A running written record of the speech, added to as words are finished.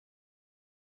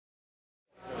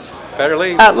better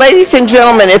leave. Ladies and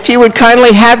gentlemen, if you would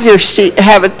kindly have your seat,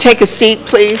 take a seat,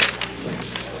 please.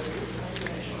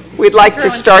 We'd like to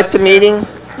start the meeting.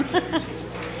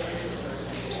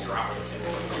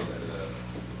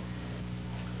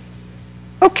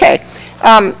 Okay.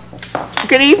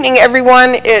 Good evening,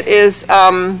 everyone. It is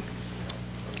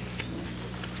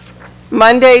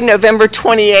Monday, November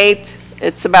 28th.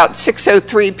 It's about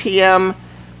 6:03 p.m.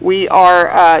 We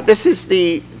are, this is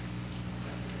the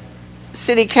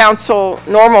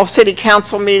normal city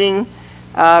council meeting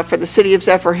for the city of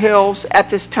Zephyrhills. At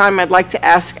this time, I'd like to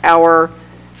ask our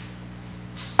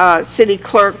city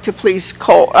clerk to please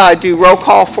do roll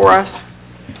call for us.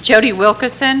 Jody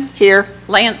Wilkeson. Here.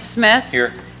 Lance Smith.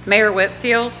 Here. Mayor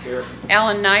Whitfield. Here.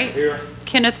 Alan Knight. Here.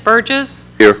 Kenneth Burgess.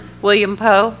 Here. William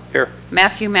Poe. Here.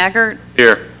 Matthew Maggart.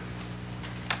 Here.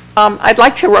 I'd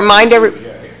like to remind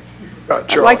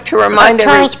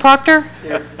Charles Proctor.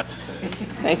 Here.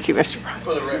 Thank you, Mr. Proctor.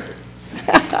 For the record.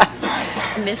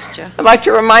 Missed you. I'd like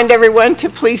to remind everyone to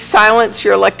please silence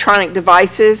your electronic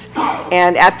devices.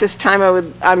 And at this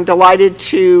time, I'm delighted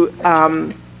to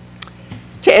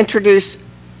introduce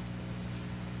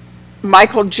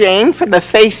Michael Jane from the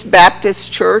Face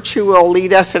Baptist Church, who will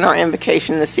lead us in our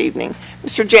invocation this evening.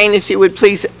 Mr. Jane, if you would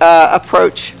please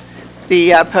approach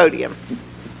the podium.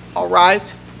 All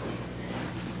rise.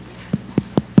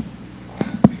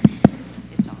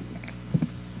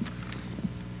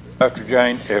 Dr.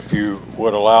 Jane, if you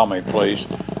would allow me, please.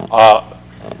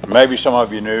 Maybe some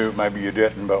of you knew, maybe you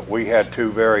didn't, but we had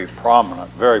two very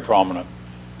prominent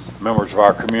members of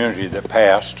our community that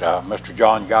passed. Mr.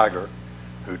 John Geiger,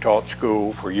 who taught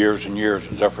school for years and years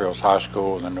at Zephyrhills High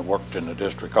School and then worked in the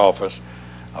district office.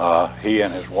 He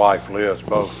and his wife, Liz,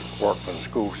 both worked for the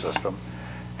school system.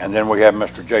 And then we have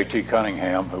Mr. J.T.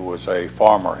 Cunningham, who was a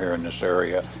farmer here in this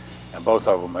area, and both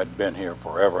of them had been here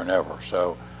forever and ever.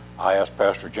 So I asked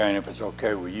Pastor Jane if it's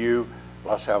okay with you,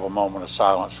 let's have a moment of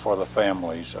silence for the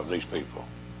families of these people.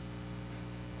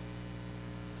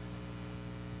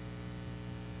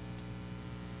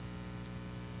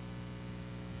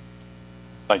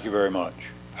 Thank you very much,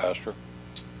 Pastor.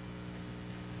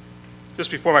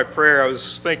 Just before my prayer, I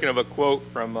was thinking of a quote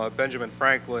from Benjamin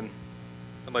Franklin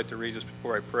I'd like to read just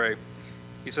before I pray.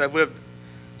 He said, "I've lived,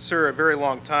 sir, a very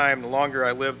long time. The longer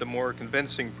I live, the more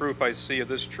convincing proof I see of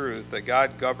this truth, that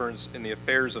God governs in the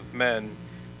affairs of men.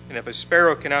 And if a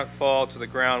sparrow cannot fall to the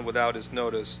ground without his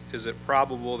notice, is it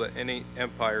probable that any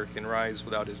empire can rise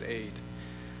without his aid?"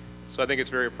 So I think it's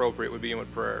very appropriate we begin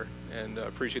with prayer, and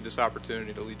appreciate this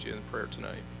opportunity to lead you in prayer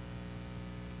tonight.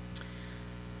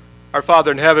 Our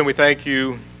Father in heaven, we thank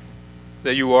you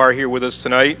that you are here with us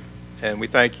tonight, and we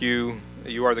thank you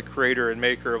that you are the creator and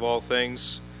maker of all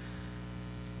things.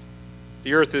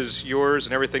 The earth is yours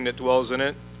and everything that dwells in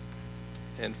it.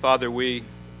 And Father, we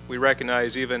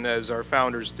recognize, even as our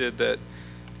founders did, that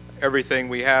everything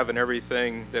we have and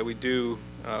everything that we do,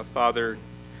 Father,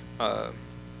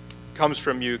 comes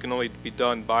from you, can only be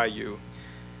done by you.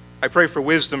 I pray for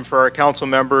wisdom for our council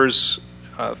members.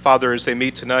 Father, as they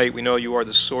meet tonight, we know you are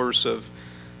the source of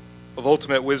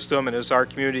ultimate wisdom, and as our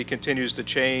community continues to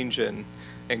change and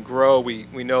grow,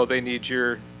 we know they need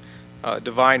your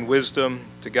divine wisdom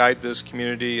to guide this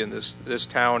community and this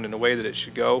town in the way that it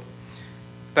should go.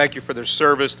 Thank you for their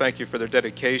service. Thank you for their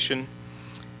dedication.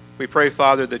 We pray,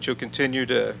 Father, that you'll continue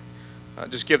to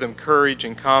just give them courage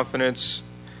and confidence,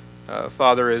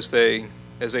 Father, as they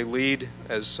lead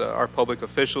as our public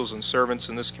officials and servants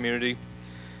in this community.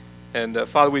 And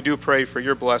Father, we do pray for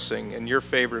your blessing and your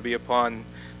favor to be upon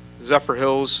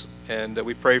Zephyrhills, and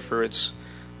we pray for its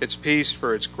peace,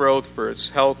 for its growth, for its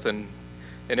health, and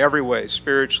in every way,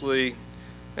 spiritually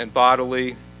and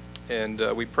bodily. And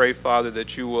we pray, Father,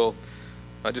 that you will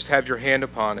just have your hand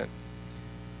upon it.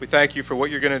 We thank you for what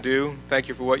you're going to do. Thank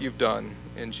you for what you've done.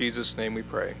 In Jesus' name we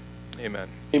pray. Amen.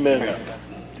 Amen.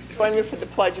 Join me for the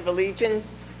Pledge of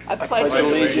Allegiance. I pledge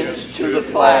allegiance to the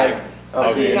flag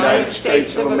of the United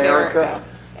States of America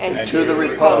and to the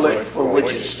republic for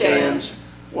which it stands,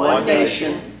 one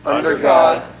nation, under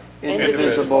God,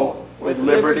 indivisible, with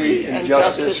liberty and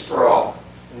justice for all.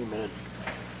 Amen.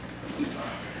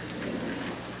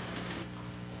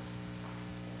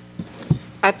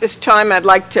 At this time, I'd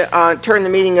like to turn the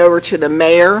meeting over to the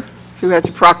mayor, who has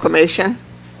a proclamation.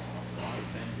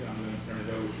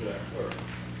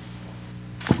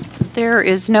 There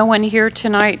is no one here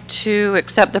tonight to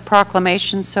accept the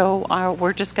proclamation, so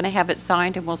we're just going to have it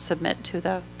signed and we'll submit to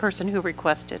the person who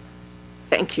requested.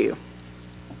 Thank you.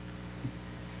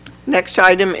 Next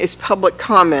item is public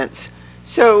comments.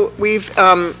 So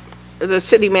the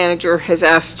city manager has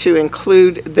asked to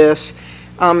include this.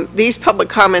 These public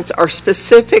comments are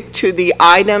specific to the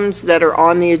items that are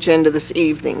on the agenda this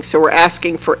evening. So we're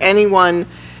asking for anyone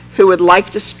who would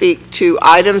like to speak to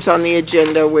items on the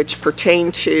agenda which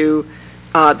pertain to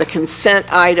the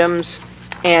consent items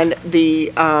and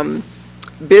the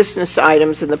business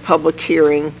items in the public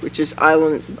hearing, which is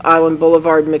Island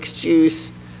Boulevard mixed use,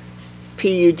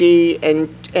 PUD, and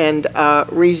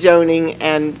rezoning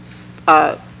and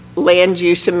land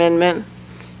use amendment,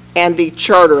 and the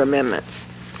charter amendments.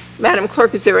 Madam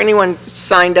Clerk, is there anyone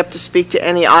signed up to speak to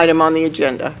any item on the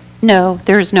agenda? No,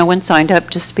 there is no one signed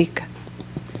up to speak.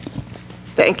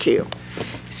 Thank you.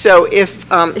 So if,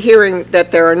 hearing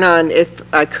that there are none,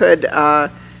 if I could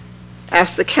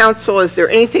ask the council, is there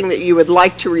anything that you would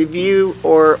like to review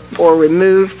or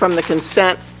remove from the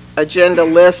consent agenda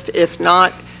list? If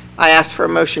not, I ask for a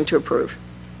motion to approve.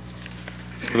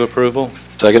 Move approval.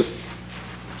 Second.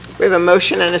 We have a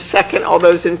motion and a second. All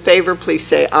those in favor, please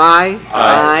say aye.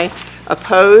 Aye.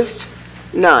 Opposed?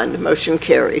 None. Motion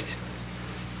carries.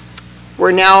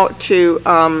 We're now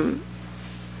to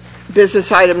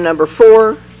business item number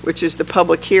 4, which is the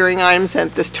public hearing items. And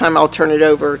at this time, I'll turn it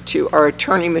over to our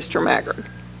attorney, Mr. Maggard.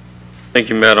 Thank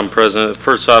you, Madam President. The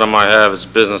first item I have is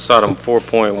business item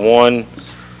 4.1.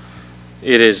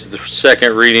 It is the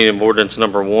second reading of ordinance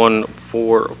number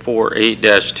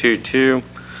 1448-22.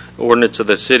 Ordinance of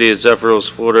the City of Zephyrhills,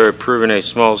 Florida, approving a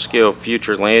small-scale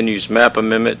future land use map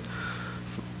amendment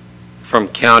from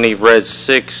County Res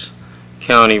 6,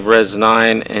 County Res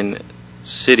 9, and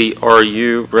City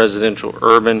RU residential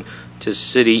urban to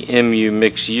City MU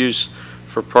mixed use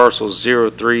for parcels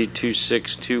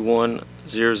 0326210010,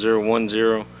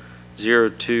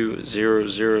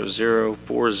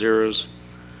 0200040,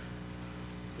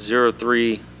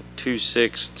 0326210010,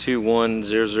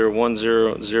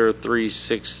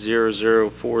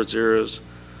 0360040,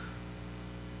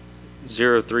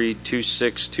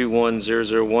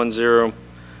 0326210010,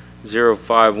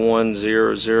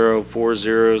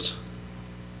 0510040,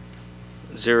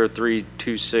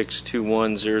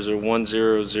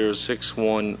 0326210010,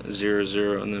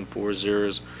 06100, and then 4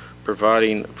 zeros,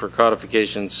 providing for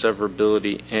codification,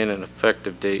 severability, and an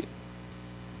effective date.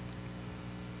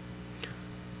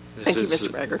 Thank you,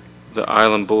 Mr. Maggard. The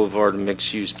Island Boulevard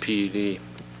mixed-use PUD,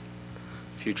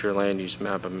 future land use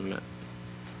map amendment.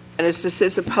 And as this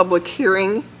is a public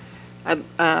hearing,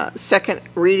 second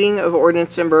reading of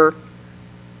ordinance number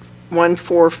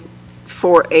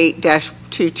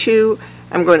 1448-22,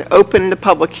 I'm going to open the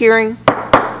public hearing.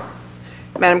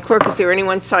 Madam Clerk, is there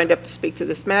anyone signed up to speak to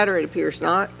this matter? It appears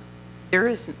not.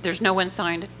 There's no one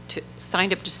signed up to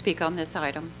speak on this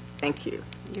item. Thank you.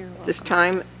 You're welcome. This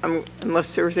time,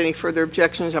 unless there's any further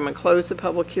objections, I'm going to close the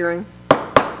public hearing.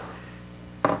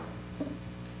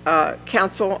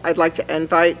 Council, I'd like to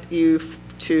invite you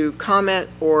to comment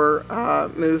or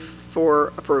move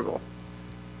for approval.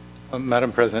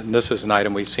 Madam President, this is an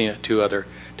item we've seen at two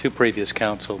previous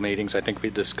council meetings. I think we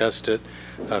discussed it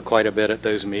quite a bit at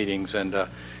those meetings, and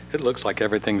it looks like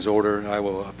everything's ordered. I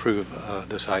will approve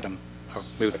this item. Or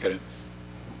move it.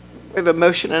 We have a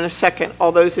motion and a second.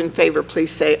 All those in favor,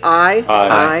 please say aye.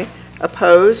 Aye.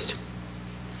 Opposed?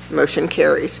 Motion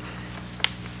carries.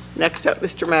 Next up,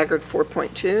 Mr. Maggard,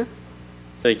 4.2.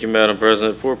 Thank you, Madam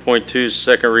President. 4.2,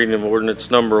 second reading of ordinance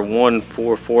number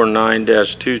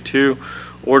 1449-22.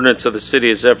 Ordinance of the City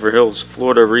of Zephyrhills,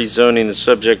 Florida, rezoning the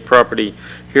subject property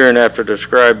hereinafter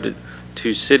described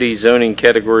to city zoning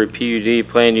category PUD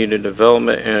plan unit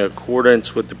development in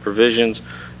accordance with the provisions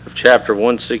of Chapter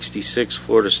 166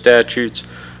 Florida statutes,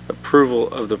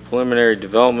 approval of the preliminary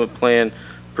development plan,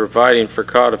 providing for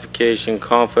codification,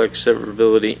 conflict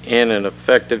severability, and an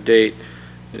effective date.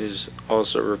 It is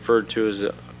also referred to as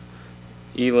the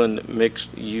Eland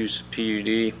Mixed Use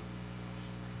PUD,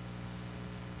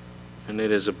 and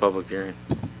it is a public hearing.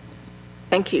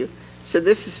 Thank you. So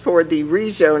this is for the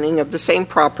rezoning of the same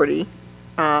property.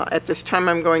 At this time,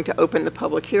 I'm going to open the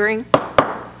public hearing.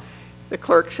 The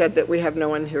clerk said that we have no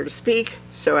one here to speak,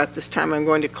 so at this time, I'm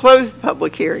going to close the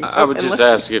public hearing. I would just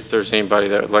ask if there's anybody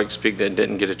that would like to speak that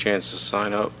didn't get a chance to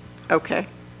sign up. Okay.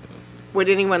 Would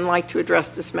anyone like to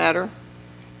address this matter?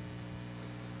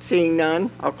 Seeing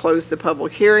none, I'll close the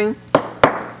public hearing. The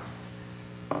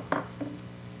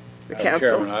Madam council.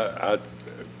 Chairman, I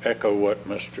echo what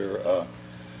Mr.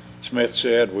 Smith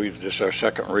said. This is our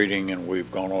second reading, and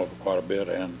we've gone over quite a bit,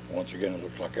 and once again, it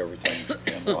looks like everything's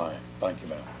in line. Thank you,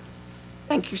 ma'am.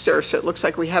 Thank you, sir. So it looks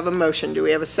like we have a motion. Do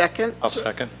we have a second? I'll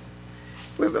second.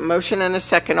 We have a motion and a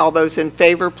second. All those in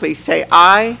favor, please say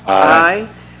aye. Aye.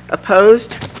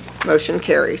 Opposed? Motion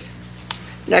carries.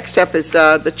 Next up is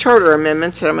the charter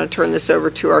amendments, and I'm going to turn this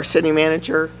over to our city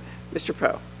manager, Mr.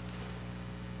 Poe.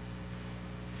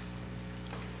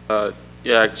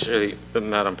 Yeah, actually,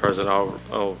 Madam President,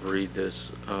 I'll read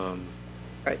this.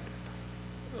 Right.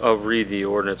 I'll read the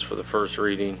ordinance for the first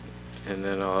reading, and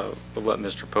then I'll let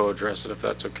Mr. Poe address it if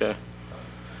that's okay.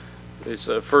 It's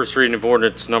first reading of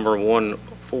ordinance number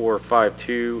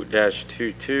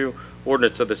 1452-22,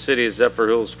 ordinance of the City of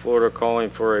Zephyrhills, Florida, calling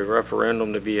for a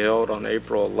referendum to be held on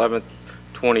April 11th,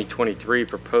 2023,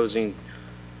 proposing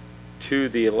to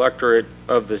the electorate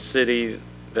of the city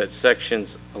that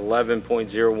sections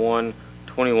 11.01,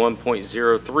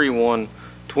 21.031,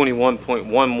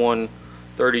 21.11,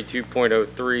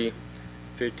 32.03,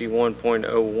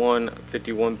 51.01,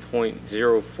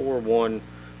 51.041,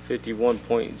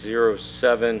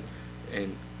 51.07,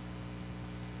 and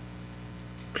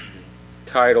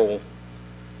title,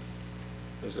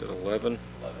 is it 11?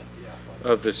 11, yeah.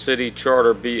 Of the city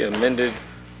charter be amended,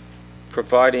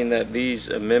 providing that these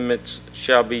amendments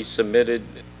shall be submitted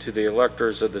to the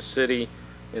electors of the city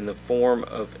in the form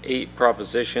of 8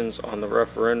 propositions on the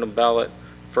referendum ballot.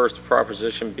 First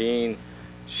proposition being,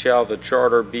 shall the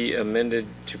charter be amended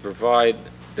to provide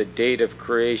the date of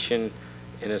creation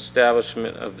and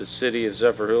establishment of the City of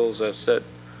Zephyrhills as set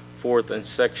forth in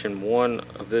Section 1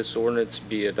 of this ordinance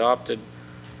be adopted.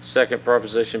 Second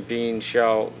proposition being,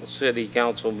 shall city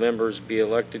council members be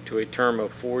elected to a term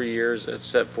of 4 years as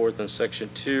set forth in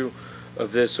Section 2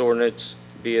 of this ordinance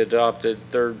be adopted.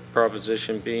 Third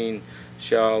proposition being,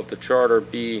 shall the charter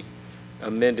be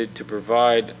amended to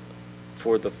provide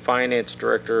for the finance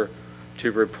director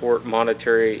to report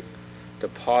monetary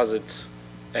deposits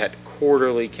at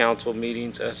quarterly council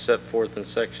meetings as set forth in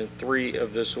Section 3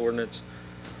 of this ordinance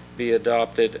be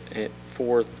adopted. And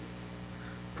fourth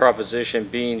proposition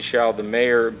being, shall the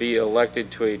mayor be elected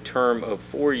to a term of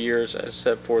 4 years as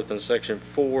set forth in Section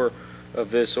 4 of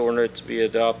this ordinance be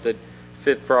adopted.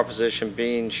 Fifth proposition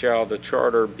being, shall the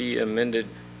charter be amended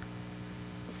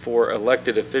for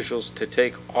elected officials to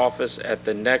take office at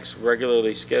the next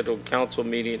regularly scheduled council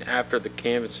meeting after the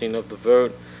canvassing of the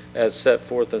vote as set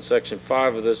forth in Section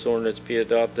 5 of this ordinance be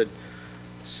adopted.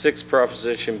 Sixth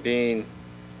proposition being,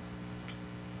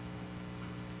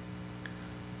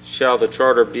 shall the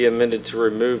charter be amended to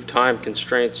remove time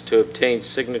constraints to obtain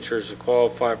signatures to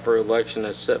qualify for election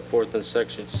as set forth in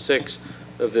Section 6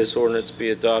 of this ordinance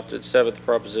be adopted. Seventh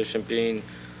proposition being,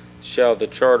 shall the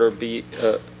charter be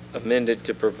amended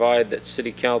to provide that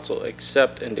City Council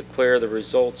accept and declare the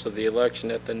results of the election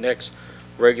at the next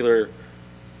regularly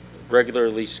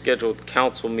scheduled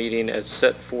council meeting as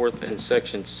set forth in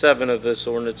Section 7 of this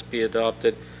ordinance be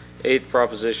adopted. Eighth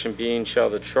proposition being, shall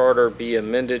the charter be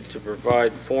amended to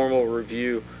provide formal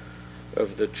review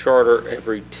of the charter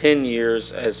every 10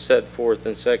 years as set forth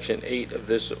in Section 8 of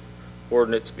this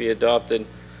ordinance be adopted,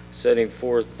 setting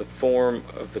forth the form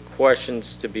of the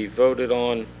questions to be voted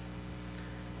on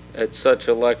at such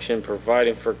election,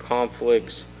 providing for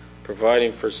conflicts,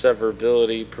 providing for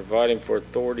severability, providing for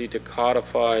authority to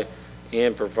codify,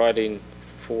 and providing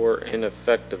for an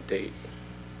effective date.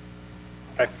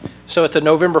 Okay. So at the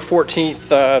November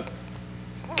 14th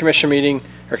commission meeting,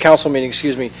 or council meeting,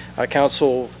 excuse me,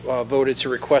 council voted to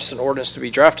request an ordinance to be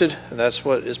drafted. That's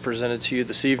what is presented to you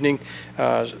this evening.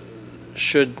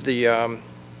 Should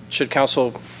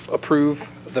council approve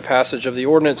the passage of the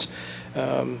ordinance,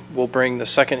 we'll bring the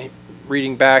second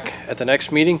reading back at the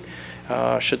next meeting.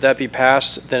 Should that be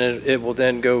passed, then it will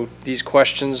then go, these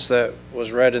questions that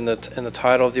was read in the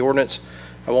title of the ordinance,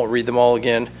 I won't read them all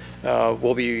again,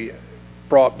 will be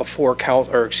brought before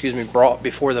brought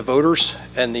before the voters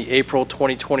in the April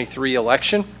 2023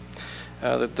 election.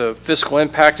 The fiscal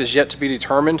impact is yet to be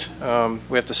determined.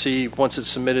 We have to see once it's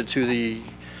submitted to the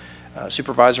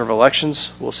supervisor of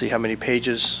elections. We'll see how many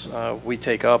pages we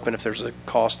take up and if there's a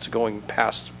cost going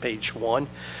past page 1.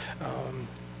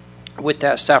 With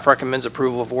that, staff recommends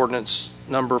approval of ordinance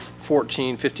number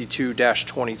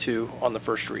 1452-22 on the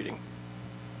first reading.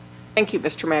 Thank you,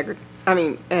 Mr. Maggard.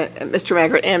 Mr.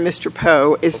 Maggard and Mr.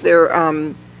 Poe. Is there,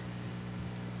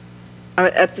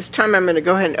 at this time, I'm going to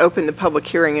go ahead and open the public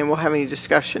hearing and we'll have any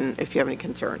discussion if you have any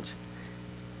concerns.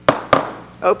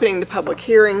 Opening the public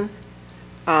hearing.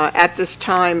 At this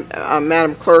time,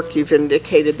 Madam Clerk, you've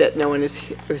indicated that no one has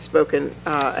spoken,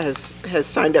 has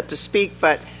signed up to speak,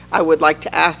 but I would like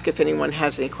to ask if anyone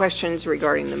has any questions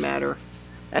regarding the matter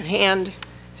at hand.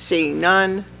 Seeing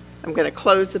none, I'm going to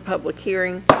close the public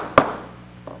hearing.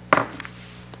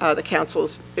 The council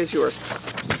is yours.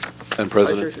 Madam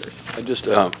President, I just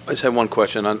have one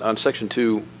question on Section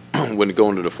 2 when it go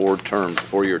into the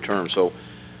 4-year term. So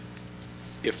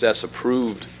if that's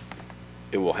approved,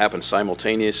 it will happen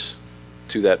simultaneous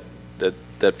to that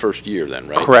first year then,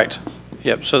 right? Correct.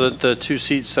 Yep. So the two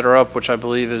seats that are up, which I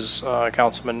believe is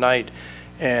Councilman Knight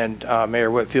and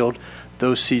Mayor Whitfield,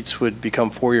 those seats would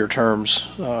become 4-year terms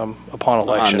upon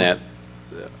election.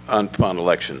 Upon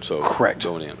election, so. Correct.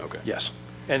 Going in, okay. Yes.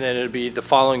 And then it'd be, the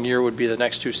following year would be the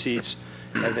next 2 seats,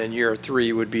 and then year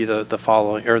 3 would be the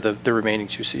following, or the remaining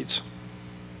 2 seats.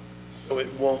 So it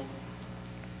won't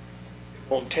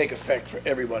take effect for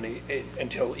everybody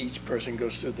until each person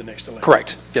goes through the next election?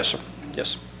 Correct. Yes, sir.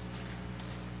 Yes.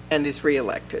 And is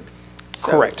reelected.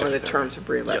 So, Correct. Or the terms of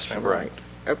reelection. Yes, ma'am. Right.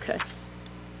 Okay.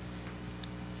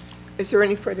 Is there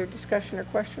any further discussion or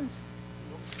questions?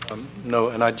 No,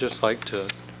 and I'd just like to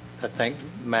thank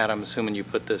Matt, I'm assuming you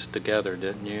put this together,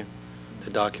 didn't you?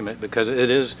 The document, because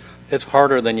it's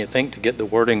harder than you think to get the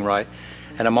wording right.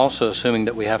 And I'm also assuming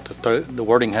that we have to the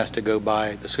wording has to go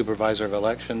by the supervisor of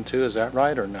election too, is that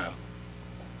right or no?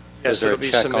 Yes, Is there a it'll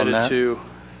be check on submitted that? to,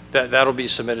 that'll be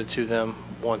submitted to them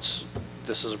once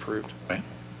this is approved. Right.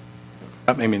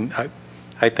 I mean,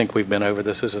 I think we've been over,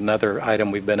 this is another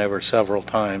item we've been over several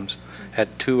times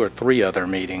at 2 or 3 other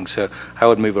meetings, so I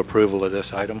would move approval of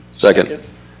this item. Second. We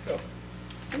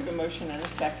have a motion and a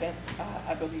second,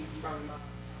 I believe from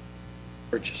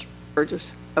Burgess.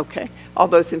 Burgess. Okay. All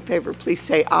those in favor, please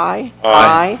say aye.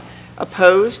 Aye.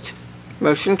 Opposed?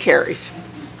 Motion carries.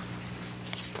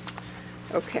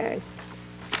 Okay.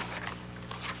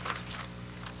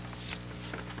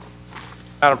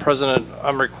 Madam President,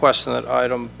 I'm requesting that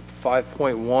item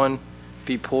 5.1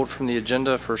 be pulled from the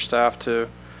agenda for staff to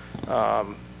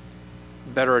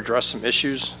better address some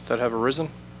issues that have arisen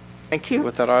Thank you.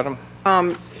 with that item.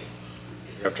 You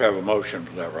have to have a motion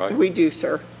for that, right? We do,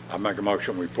 sir. I make a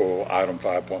motion, we pull item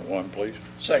 5.1, please.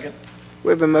 Second. We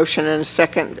have a motion and a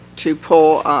second to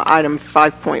pull item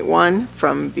 5.1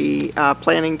 from the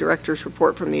Planning Director's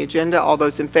report from the agenda. All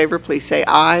those in favor, please say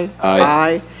aye.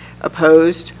 Aye.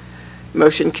 Opposed?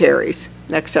 Motion carries.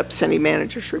 Next up, City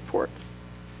Manager's report.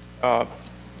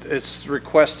 It's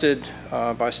requested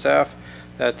by staff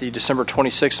that the December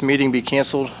 26th meeting be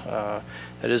canceled.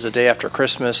 That is the day after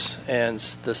Christmas, and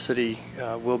the city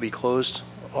will be closed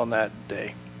on that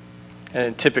day.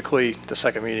 And typically, the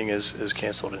second meeting is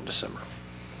canceled in December.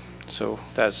 So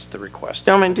that's the request.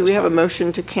 Gentlemen, do we have a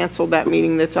motion to cancel that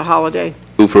meeting that's a holiday?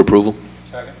 Move for approval.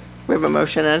 We have a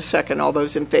motion and a second. All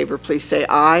those in favor, please say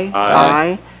aye.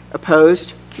 Aye.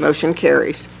 Opposed? Motion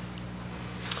carries.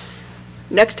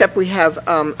 Next up, we have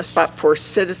a spot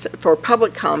for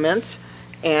public comments,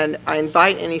 and I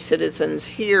invite any citizens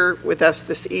here with us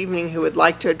this evening who would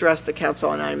like to address the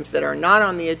council on items that are not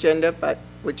on the agenda, but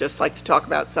would just like to talk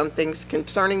about some things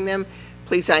concerning them.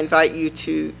 Please, I invite you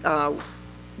to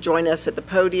join us at the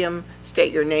podium,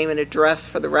 state your name and address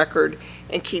for the record,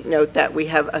 and keep note that we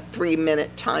have a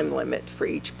 3-minute time limit for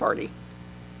each party.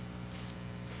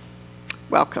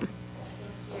 Welcome.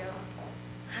 Thank you.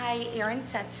 Hi, Erin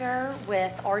Setzer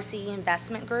with RC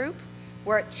Investment Group.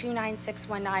 We're at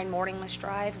 29619 Morningless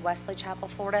Drive, Wesley Chapel,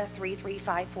 Florida,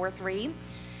 33543.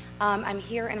 I'm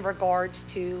here in regards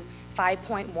to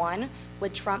 5.1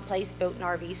 with Trump Place Boat and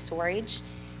RV Storage.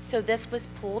 So this was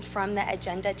pulled from the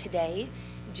agenda today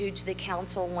due to the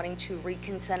council wanting to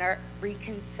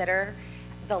reconsider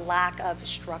the lack of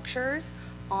structures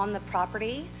on the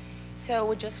property. So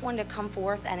we just wanted to come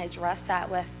forth and address that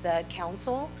with the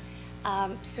council.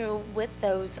 So with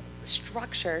those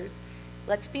structures,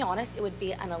 let's be honest, it would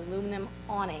be an aluminum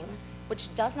awning,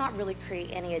 which does not really create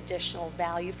any additional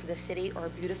value for the city or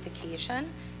beautification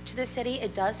to the city.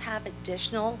 It does have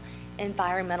additional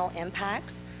environmental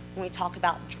impacts when we talk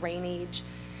about drainage.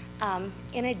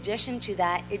 In addition to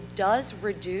that, it does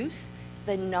reduce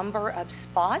the number of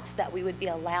spots that we would be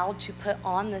allowed to put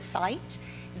on the site.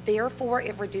 Therefore,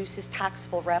 it reduces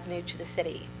taxable revenue to the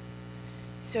city.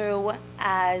 So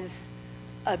as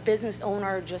a business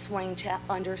owner just wanting to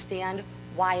understand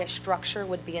why a structure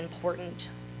would be important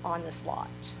on this lot.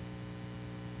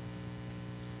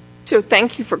 So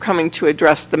thank you for coming to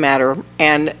address the matter.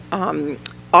 And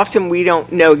often we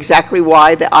don't know exactly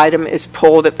why the item is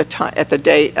pulled at the time, at the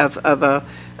date of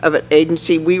an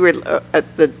agency. We were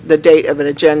at the date of an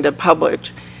agenda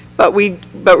published. But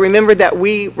remember that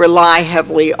we rely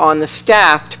heavily on the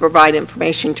staff to provide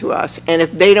information to us. And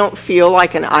if they don't feel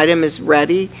like an item is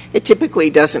ready, it typically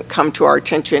doesn't come to our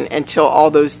attention until all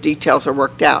those details are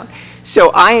worked out.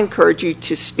 So I encourage you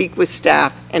to speak with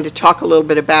staff and to talk a little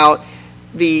bit about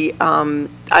the,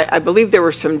 I believe there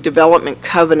were some development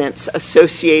covenants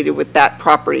associated with that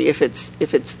property if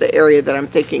it's the area that I'm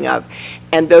thinking of.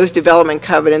 And those development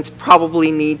covenants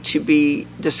probably need to be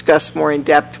discussed more in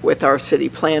depth with our city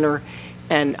planner,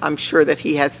 and I'm sure that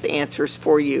he has the answers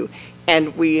for you.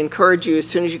 And we encourage you, as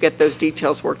soon as you get those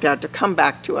details worked out, to come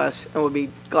back to us, and we'll be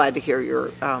glad to hear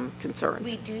your concerns.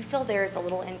 We do feel there is a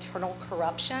little internal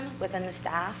corruption within the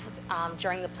staff.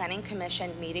 During the Planning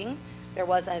Commission meeting, there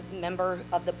was a member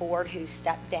of the board who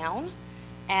stepped down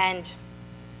and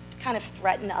kind of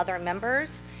threatened other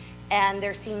members. And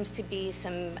there seems to be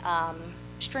some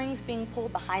strings being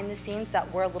pulled behind the scenes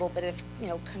that we're a little bit of,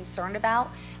 concerned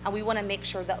about. And we want to make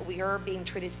sure that we are being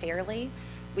treated fairly.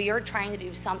 We are trying to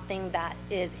do something that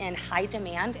is in high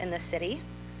demand in the city.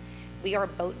 We are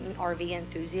boat and RV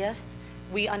enthusiasts.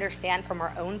 We understand from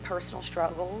our own personal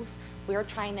struggles. We are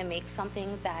trying to make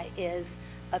something that is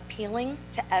appealing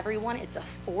to everyone. It's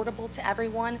affordable to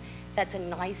everyone. That's a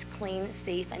nice, clean,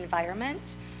 safe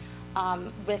environment.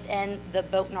 Within the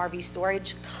boat and RV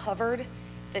storage, covered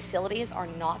facilities are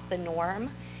not the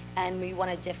norm, and we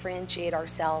want to differentiate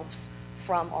ourselves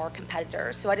from our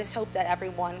competitors. So I just hope that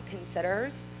everyone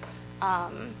considers,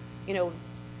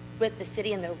 with the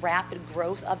city and the rapid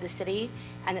growth of the city,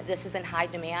 and that this is in high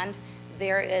demand,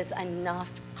 there is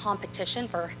enough competition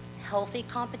for healthy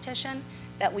competition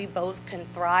that we both can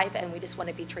thrive, and we just want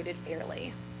to be treated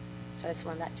fairly. So I just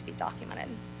want that to be documented.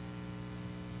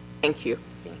 Thank you.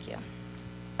 Thank you.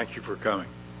 Thank you for coming.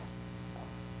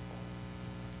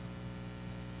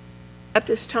 At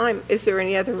this time, is there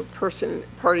any other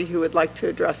party who would like to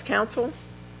address council?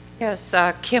 Yes,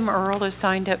 Kim Earl is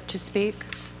signed up to speak.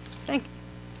 Thank you.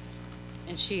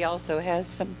 And she also has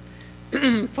some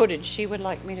footage she would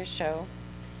like me to show.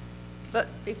 But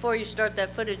before you start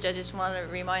that footage, I just want to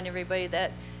remind everybody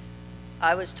that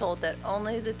I was told that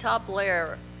only the top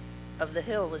layer of the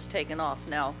hill was taken off.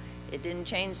 Now, it didn't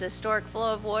change the historic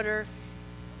flow of water.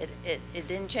 It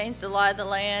didn't change the lie of the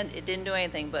land. It didn't do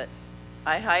anything, but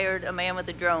I hired a man with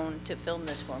a drone to film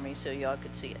this for me so y'all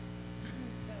could see it.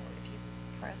 So if you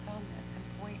press on this and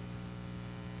point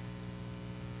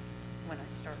when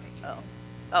I start it.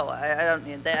 Oh, I don't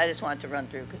need that. I just wanted to run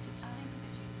through because it's.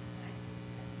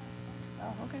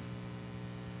 Oh, okay.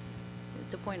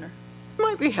 It's a pointer.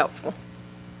 Might be helpful.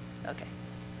 Okay.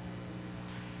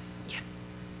 Yeah.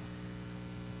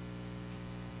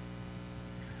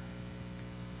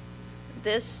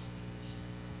 This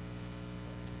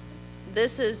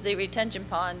is the retention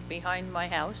pond behind my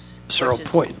house. Sir, which is-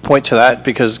 point to that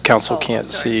because council Oh, can't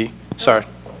sorry. see. Sorry.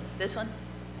 This one?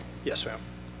 Yes, ma'am.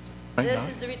 This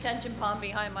is the retention pond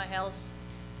behind my house.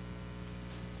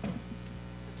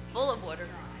 Full of water.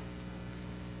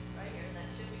 Right here, that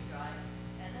should be dry.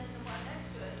 And then the one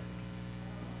next to it, I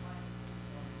don't know why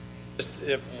this is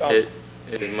on the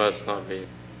screen. It must not be. The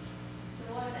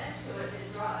one next to it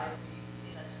is dry. You can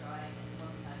see that's dry, and the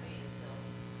one behind me is still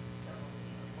several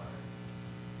feet of water.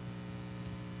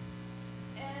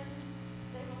 And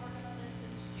they've been working on this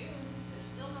since June. There's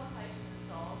still no pipes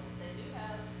installed. They do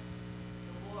have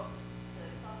the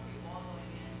concrete wall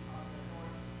going in on the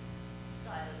north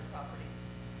side of the property.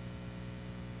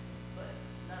 But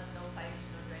no pipes,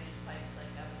 no drainage pipes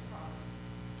like I was promised.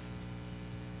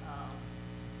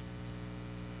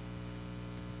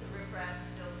 The riprap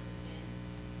still isn't in.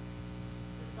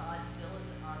 The sod still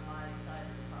isn't on my side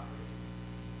of the property.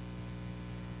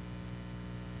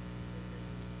 This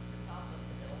is the top of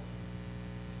the hill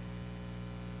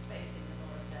facing the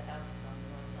north. That house is on the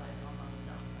north side, and I'm on the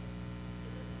south side. So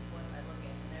this is what I look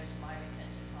at, and there's my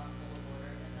retention pond full of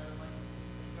water, and the other one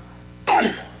is dry.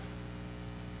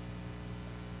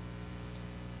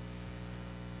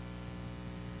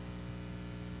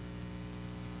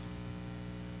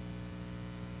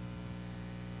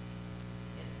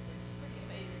 It's pretty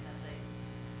amazing that they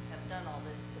have done all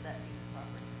this to that piece of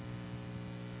property.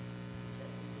 That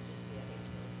used to just be a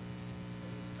hayfield. It's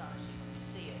pretty astonishing when you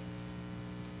see it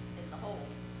in the hole.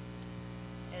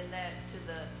 And that to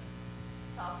the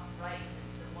top right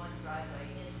is the one driveway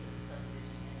into the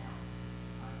subdivision and out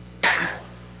onto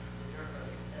the dirt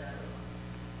road that I live on.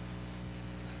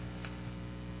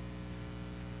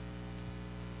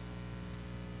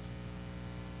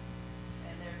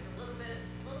 And there's a little bit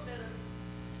of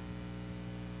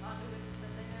conduits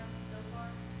that they have so far,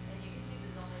 and you can see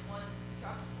there's only one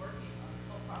truck working on this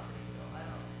whole property, so I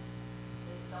don't,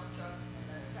 there's a dump truck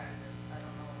and a tractor, I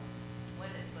don't know when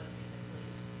it's supposed to be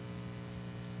complete.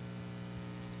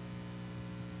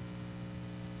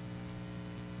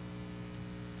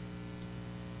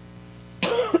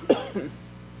 This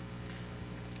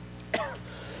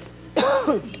is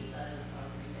the east side of the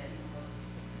property,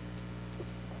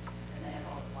 and they have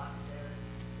all the blocks there to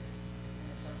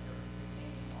finish up the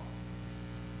retaining wall.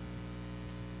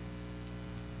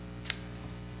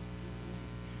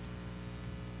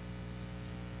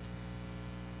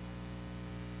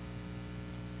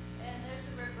 And there's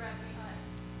a riprap behind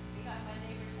my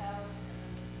neighbor's house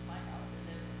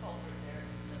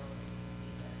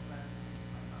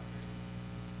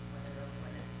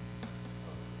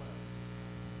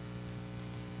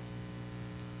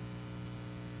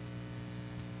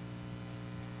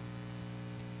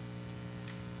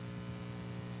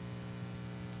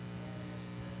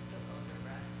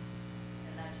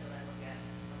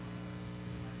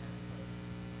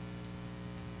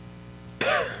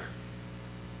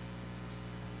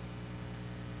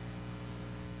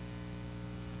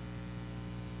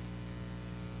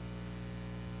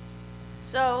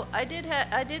So I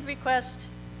did request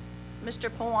Mr.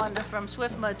 Pawanda from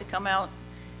Swift Mud to come out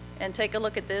and take a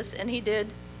look at this, and he did.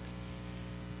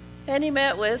 And he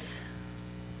met with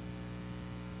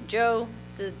Joe,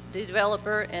 the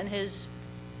developer, and his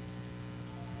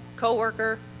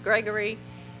co-worker, Gregory,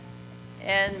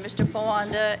 and Mr.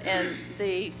 Pawanda, and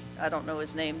I don't know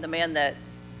his name, the man that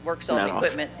works all the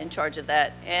equipment in charge of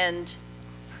that, and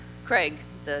Craig,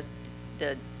 the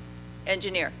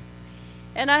engineer.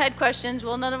 And I had questions.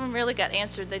 Well, none of them really got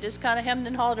answered. They just kind of hemmed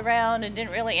and hawed around and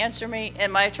didn't really answer me,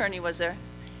 and my attorney was there.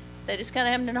 They just kind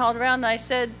of hemmed and hawed around, and I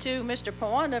said to Mr.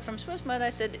 Pawanda from Swiss Mud, I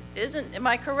said, am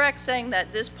I correct saying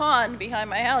that this pond behind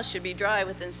my house should be dry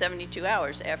within 72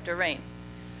 hours after rain?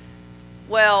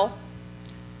 Well,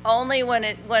 only when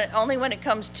it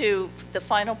comes to the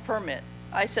final permit.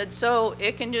 I said, so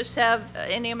it can just have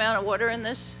any amount of water in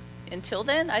this until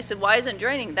then? I said, why isn't it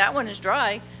draining? That one is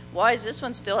dry. Why does this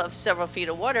one still have several feet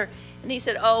of water? And he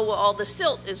said, oh, well, all the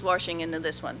silt is washing into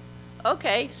this one.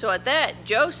 Okay, so at that,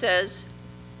 Joe says,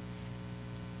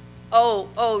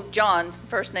 oh, John,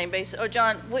 first name basis. Oh,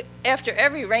 John, after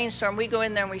every rainstorm, we go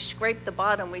in there and we scrape the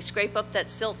bottom. We scrape up that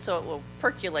silt so it will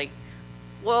percolate.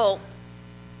 Well,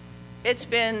 it's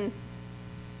been,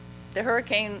 the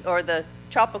hurricane or the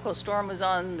tropical storm was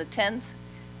on the 10th,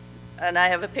 and I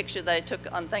have a picture that I took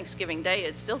on Thanksgiving Day.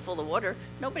 It's still full of water.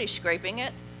 Nobody's scraping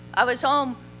it. I was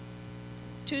home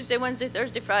Tuesday, Wednesday,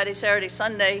 Thursday, Friday, Saturday,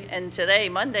 Sunday, and today,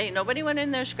 Monday. Nobody went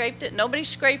in there, scraped it. Nobody's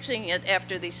scraping it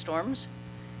after these storms.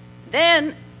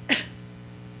 Then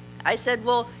I said,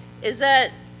 well, is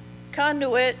that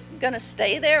conduit going to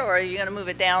stay there, or are you going to move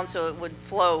it down so it would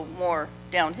flow more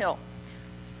downhill?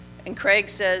 And Craig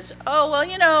says, oh, well,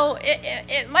 you know,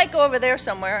 it might go over there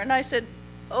somewhere. And I said,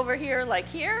 over here like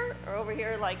here, or over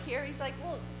here like here? He's like,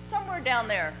 well, somewhere down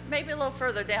there, maybe a little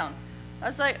further down. I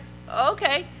was like,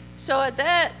 okay. So at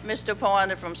that, Mr.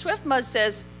 Pawanda from Swift Mud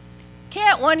says,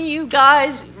 can't one of you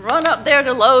guys run up there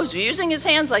to Lowe's, using his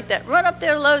hands like that, run up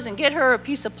there to Lowe's and get her a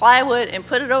piece of plywood and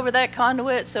put it over that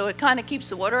conduit so it kind of keeps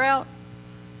the water out?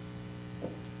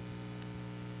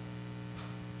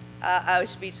 I was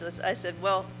speechless. I said,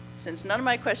 well, since none of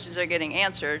my questions are getting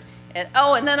answered, and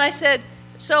then I said,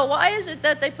 so why is it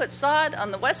that they put sod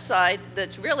on the west side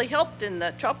that's really helped in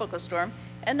the tropical storm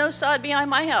and no sod behind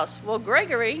my house? Well,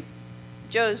 Gregory,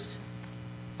 Joe's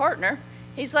partner,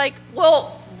 he's like,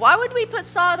 well, why would we put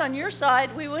sod on your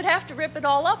side? We would have to rip it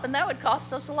all up, and that would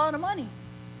cost us a lot of money.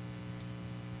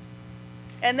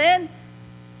 And then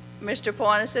Mr.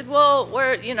 Pawanda said, well,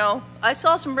 I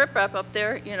saw some riprap up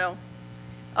there,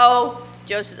 Oh,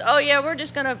 Joe says, oh yeah, we're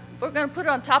gonna put it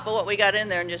on top of what we got in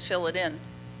there and just fill it in.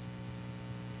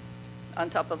 On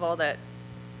top of all that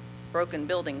broken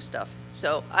building stuff.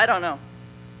 So I don't know.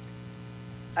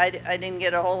 I didn't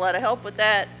get a whole lot of help with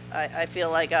that. I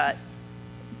feel I got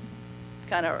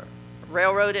kind of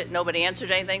railroaded. Nobody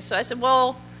answered anything. So I said,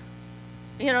 well,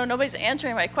 nobody's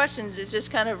answering my questions. It's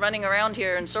just kind of running around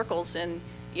here in circles, and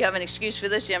you have an excuse for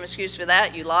this, you have an excuse for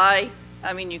that, you lie.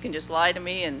 I mean, you can just lie to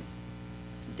me, and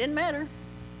it didn't matter.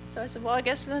 So I said, well, I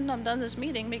guess then I'm done this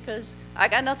meeting because I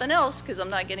got nothing else because I'm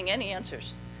not getting any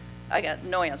answers. I got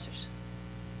no answers.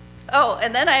 Oh,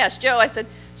 and then I asked Joe, I said,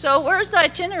 so where's the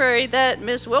itinerary that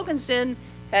Ms. Wilkinson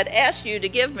had asked you to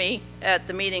give me at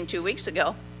the meeting 2 weeks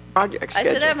ago? Project I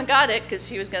schedule. said, I haven't got it because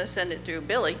he was going to send it through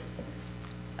Billy.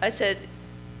 I said,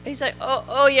 he's like,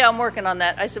 oh yeah, I'm working on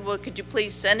that. I said, well, could you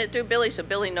please send it through Billy so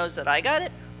Billy knows that I got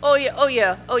it? Oh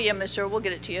yeah, mister, we'll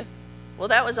get it to you. Well,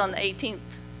 that was on the 18th.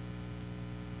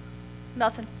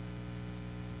 Nothing.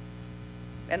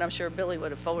 And I'm sure Billy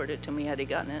would have forwarded it to me had he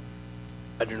gotten it.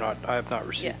 I have not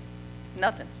received. Yeah,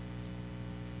 nothing.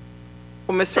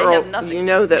 Well, Ms. They Earl, have nothing. you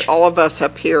know that all of us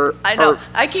up here I know. are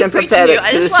I keep preaching to sympathetic you.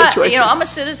 I to the just want, situation. I'm a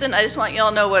citizen. I just want y'all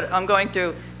to know what I'm going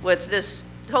through with this.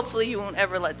 Hopefully you won't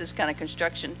ever let this kind of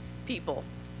construction people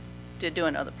to do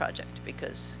another project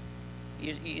because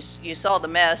you saw the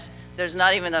mess. There's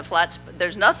not even a flat,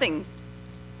 there's nothing,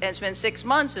 and it's been 6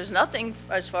 months. There's nothing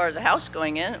as far as a house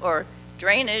going in or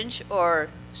drainage or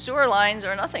sewer lines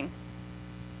or nothing.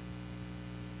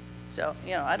 So,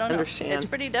 I don't know. Understand. It's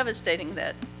pretty devastating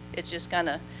that it's just kind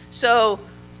of, so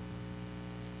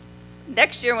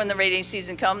next year when the rainy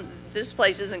season comes, this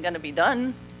place isn't going to be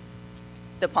done.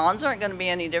 The ponds aren't going to be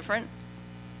any different.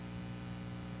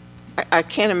 I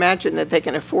can't imagine that they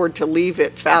can afford to leave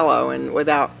it fallow and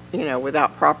without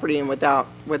property and without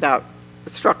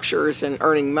structures and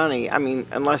earning money. I mean,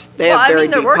 unless they have very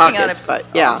deep pockets, but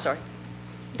yeah. I'm sorry.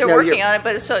 They're working on it,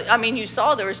 but so, I mean, you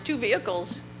saw there was 2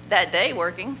 vehicles that day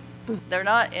working. They're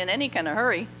not in any kind of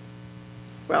hurry.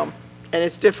 Well, And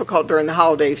it's difficult during the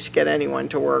holidays to get anyone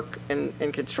to work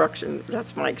in construction.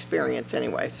 That's my experience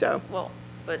anyway, so. Well,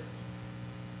 but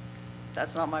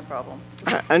that's not my problem.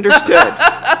 Understood,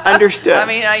 understood. I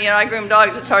mean, I groom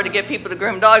dogs. It's hard to get people to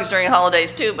groom dogs during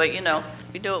holidays too, but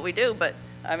we do what we do. But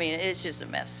I mean, it's just a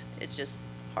mess. It's just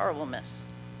a horrible mess.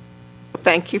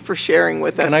 Thank you for sharing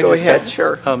with us. Can I Go just ahead, add,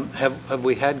 sure. Have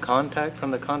we had contact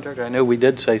from the contractor? I know we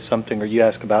did say something, or you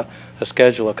asked about a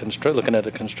schedule, looking at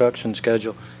a construction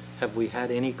schedule. Have we had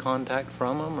any contact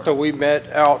from them? Or? So we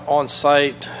met out on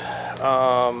site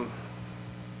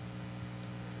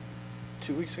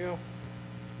 2 weeks ago?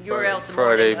 You were out the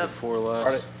Friday morning of before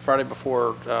last. Friday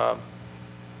before.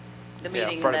 the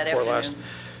meeting Friday that before afternoon. last.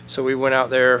 So we went out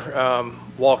there,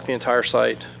 walked the entire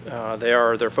site.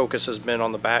 Their focus has been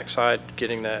on the backside,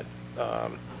 getting that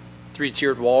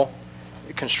three-tiered wall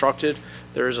constructed.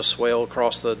 There is a swale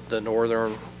across the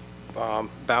northern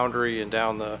boundary and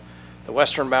down the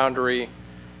western boundary,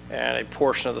 and a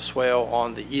portion of the swale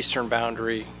on the eastern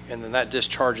boundary, and then that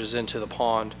discharges into the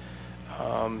pond.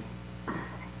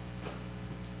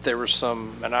 There was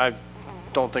some, and I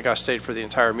don't think I stayed for the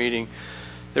entire meeting,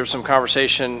 there was some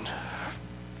conversation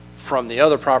from the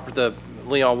other property, the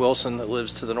Leon Wilson that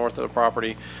lives to the north of the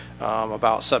property,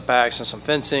 about setbacks and some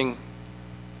fencing.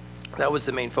 That was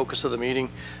the main focus of the meeting.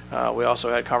 We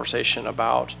also had conversation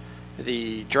about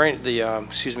the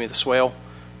swale,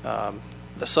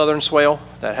 the southern swale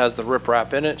that has the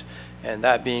riprap in it, and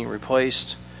that being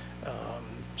replaced.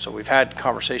 So we've had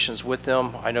conversations with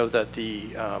them. I know that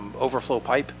the overflow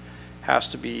pipe has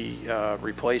to be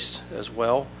replaced as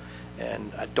well,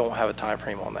 and I don't have a time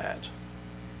frame on that.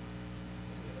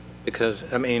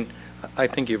 Because, I mean, I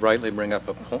think you rightly bring up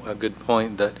a good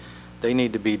point that they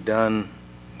need to be done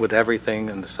with everything,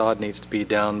 and the sod needs to be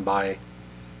down by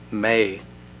May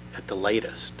at the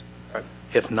latest. Right.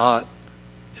 If not,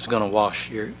 it's going to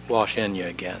wash in you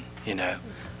again,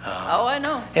 Oh, I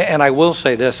know. And I will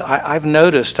say this, I've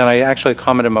noticed, and I actually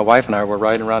commented, my wife and I were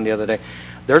riding around the other day,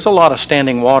 there's a lot of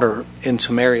standing water in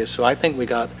some areas, so I think we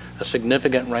got a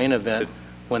significant rain event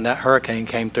when that hurricane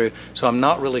came through. So I'm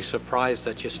not really surprised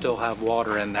that you still have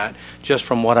water in that, just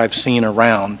from what I've seen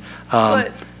around.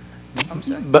 But, I'm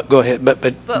sorry. But go ahead. But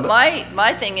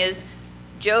my thing is,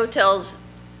 Joe tells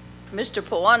Mr.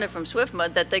 Pawanda from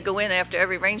Swiftmud that they go in after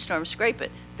every rainstorm, scrape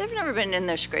it. They've never been in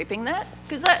there scraping that,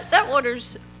 because that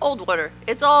water's old water.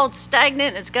 It's all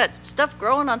stagnant, it's got stuff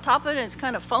growing on top of it, and it's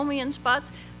kind of foamy in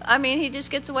spots. I mean, he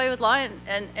just gets away with lying,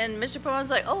 and Mr.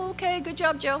 Pawanda's like, oh, okay, good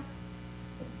job, Joe.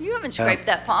 You haven't scraped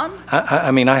that pond. I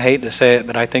mean, I hate to say it,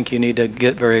 but I think you need to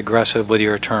get very aggressive with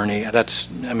your attorney. That's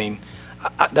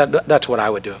what I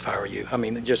would do if I were you. I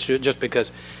mean, just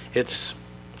because it's,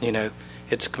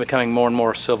 it's becoming more and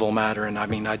more a civil matter, and I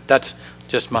mean, that's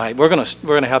just we're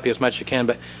gonna help you as much as you can,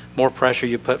 but more pressure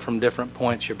you put from different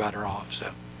points, you're better off. So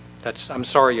I'm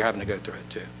sorry you're having to go through it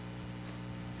too.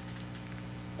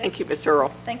 Thank you, Ms. Earl.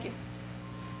 Thank you.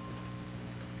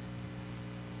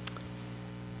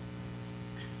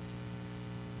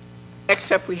 Next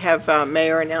up, we have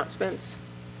mayor announcements.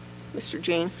 Mr.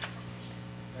 Jean.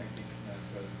 Thank you, Madam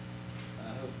President.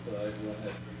 I hope everyone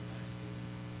has a great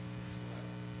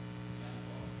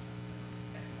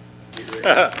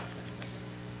Thanksgiving.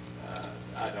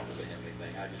 I don't really have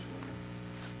anything. I just want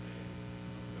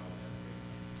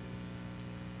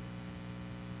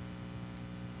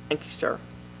Thank you, sir.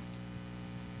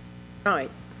 All right.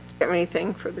 Do you have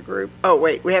anything for the group? Oh,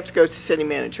 wait, we have to go to city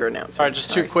manager announcements. All right,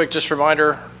 just two quick,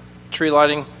 reminder, tree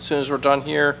lighting as soon as we're done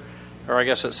here, or I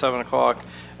guess at 7 o'clock,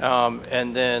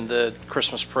 and then the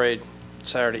Christmas parade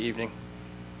Saturday evening.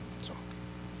 So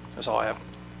that's all I have.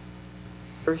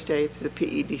 Thursday, it's a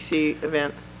PEDC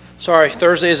event. Sorry,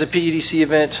 Thursday is a PEDC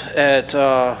event at,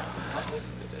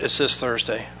 it's this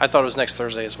Thursday. I thought it was next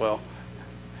Thursday as well.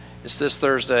 It's this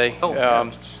Thursday,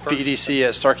 PEDC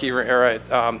at Starkey, or at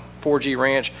 4G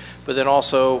Ranch, but then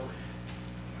also,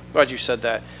 glad you said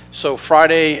that. So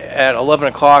Friday at 11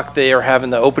 o'clock, they are having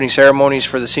the opening ceremonies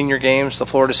for the senior games, the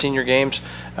Florida Senior Games.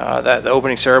 The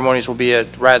opening ceremonies will be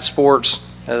at Rad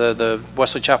Sports, the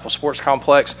Wesley Chapel Sports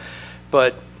Complex.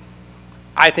 But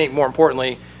I think more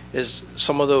importantly is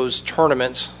some of those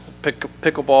tournaments,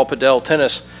 pickleball, padel,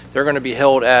 tennis, they're going to be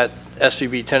held at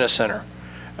SVB Tennis Center.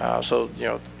 So,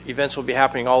 events will be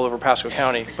happening all over Pasco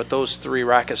County, but those three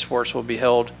racket sports will be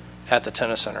held at the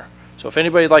tennis center. So if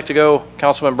anybody'd like to go,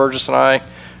 Councilman Burgess and I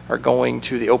are going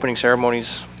to the opening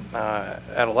ceremonies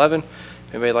at 11.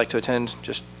 If anybody'd like to attend,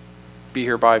 just be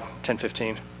here by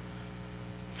 10:15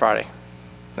 Friday.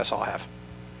 That's all I have.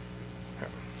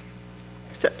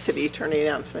 Except city attorney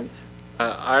announcements.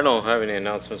 I don't have any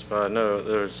announcements, but I know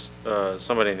there's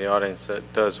somebody in the audience that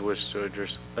does wish to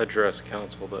address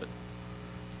council that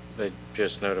they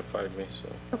just notified me, so.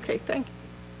 Okay, thank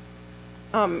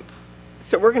you.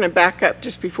 So we're going to back up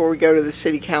just before we go to the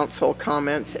city council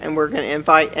comments, and we're going to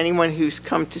invite anyone who's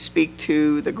come to speak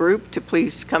to the group to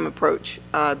please come approach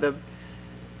the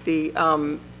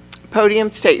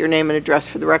podium. State your name and address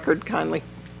for the record kindly.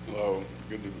 Hello,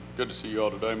 good to see you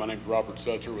all today. My name is Robert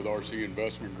Setzer with RC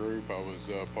Investment Group. I was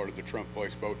part of the Trump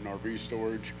Place Boat and RV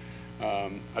Storage.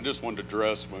 I just wanted to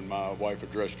address, when my wife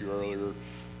addressed you earlier,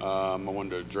 I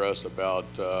wanted to address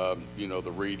about, the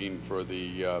reading for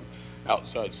the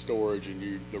outside storage,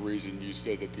 and the reason you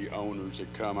said that the owners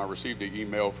had come. I received an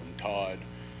email from Todd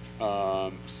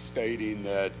stating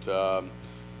that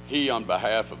he, on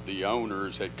behalf of the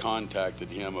owners, had contacted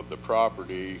him of the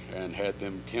property and had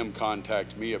him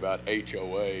contact me about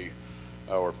HOA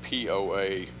or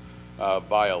POA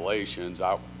violations.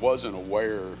 I wasn't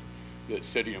aware that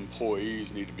city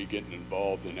employees need to be getting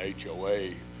involved in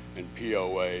HOA and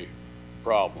POA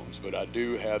problems, but I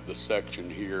do have the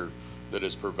section here that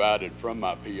is provided from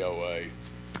my POA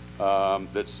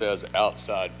that says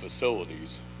outside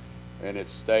facilities, and it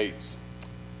states,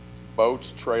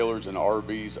 boats, trailers, and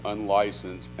RVs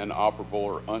unlicensed, inoperable,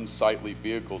 or unsightly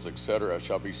vehicles, etc.,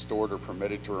 shall be stored or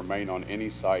permitted to remain on any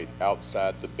site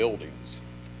outside the buildings.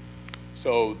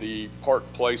 So the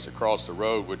Park Place across the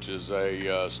road, which is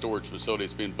a storage facility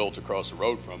that's being built across the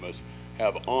road from us,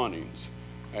 have awnings.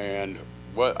 And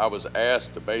what I was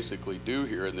asked to basically do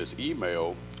here in this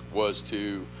email was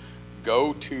to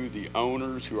go to the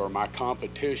owners who are my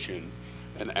competition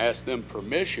and ask them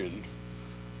permission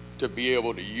to be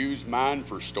able to use mine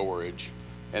for storage,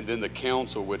 and then the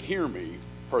council would hear me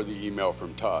per the email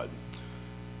from Todd.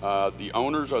 The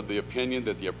owners are of the opinion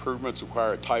that the improvements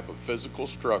require a type of physical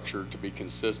structure to be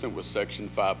consistent with section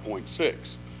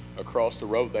 5.6. Across the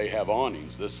road they have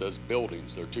awnings. This says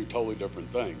buildings. They're two totally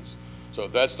different things. So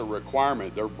if that's the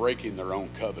requirement, they're breaking their own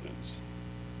covenants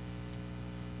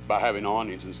by having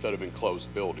awnings instead of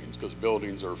enclosed buildings, because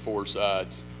buildings are four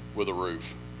sides with a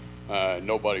roof.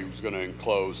 Nobody was going to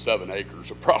enclose 7 acres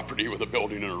of property with a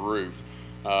building and a roof,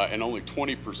 and only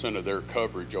 20% of their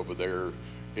coverage over there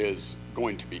is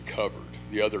going to be covered.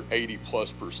 The other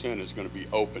 80+% is going to be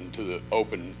open to the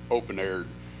open air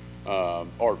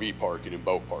RV parking and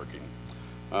boat parking.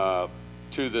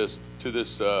 To this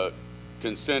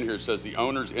consent here, it says the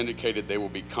owners indicated they will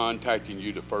be contacting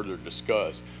you to further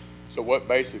discuss. So what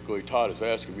basically Todd is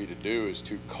asking me to do is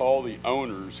to call the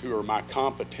owners who are my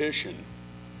competition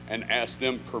and ask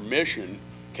them permission,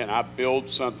 can I build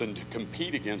something to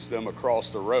compete against them across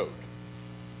the road?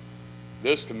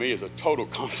 This to me is a total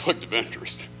conflict of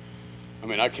interest. I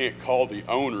mean, I can't call the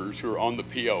owners who are on the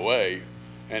POA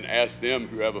and ask them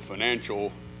who have a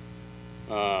financial,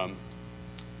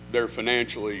 they're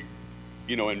financially,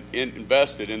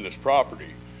 invested in this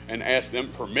property, and ask them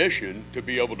permission to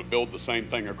be able to build the same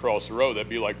thing across the road. That'd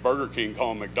be like Burger King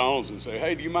calling McDonald's and say,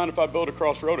 hey, do you mind if I build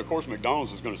across the road? Of course,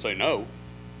 McDonald's is going to say no,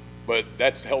 but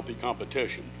that's healthy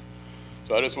competition.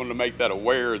 So I just wanted to make that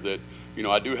aware that,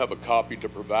 I do have a copy to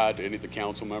provide to any of the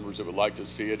council members that would like to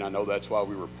see it. And I know that's why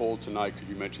we were pulled tonight, because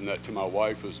you mentioned that to my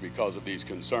wife, was because of these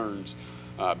concerns.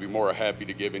 I'd be more happy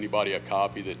to give anybody a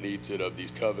copy that needs it of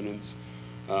these covenants.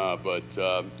 But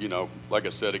like I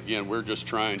said, again, we're just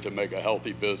trying to make a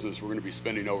healthy business. We're going to be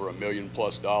spending over $1 million+.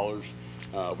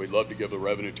 We'd love to give the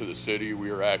revenue to the city.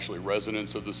 We are actually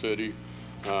residents of the city.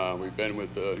 We've been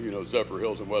with the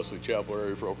Zephyrhills and Wesley Chapel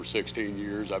area for over 16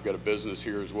 years. I've got a business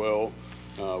here as well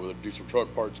with a diesel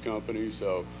truck parts company.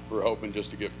 So we're hoping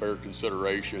just to get fair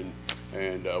consideration,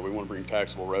 and we want to bring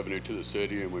taxable revenue to the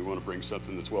city, and we want to bring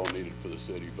something that's well needed for the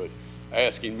city. But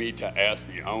asking me to ask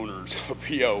the owners of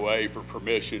POA for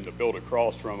permission to build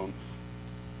across from them,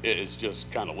 it is just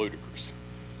kind of ludicrous.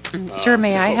 Sir,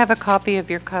 may I have a copy of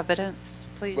your covenants,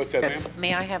 please? What's that, ma'am?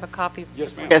 May I have a copy?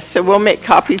 Yes, ma'am. Yes, so we'll make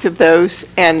copies of those,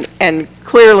 and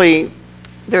clearly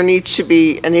there needs to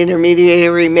be an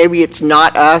intermediary. Maybe it's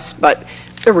not us, but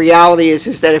the reality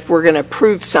is that if we're going to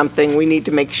approve something, we need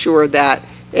to make sure that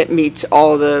it meets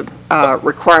all the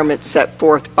requirements set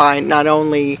forth by not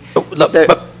only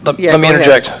Let me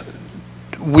interject.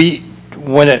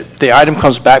 When the item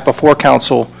comes back before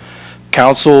council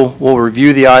will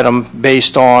review the item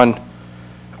based on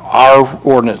our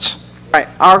ordinance. Right,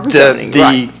 our zoning,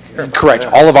 right. Correct.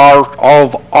 All of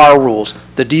our rules.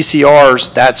 The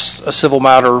DCRs, that's a civil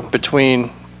matter between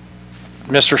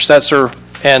Mr. Stetzer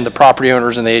and the property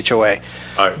owners and the HOA.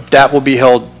 Right. That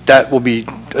will be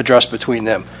addressed between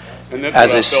them. And that's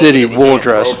as a city will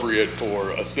address. Appropriate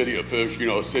for a city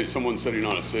official, someone sitting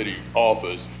on a city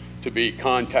office to be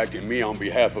contacting me on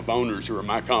behalf of owners who are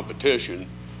my competition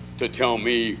to tell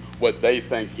me what they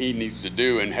think he needs to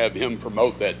do and have him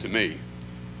promote that to me.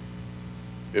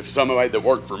 If somebody that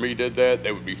worked for me did that,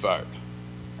 they would be fired.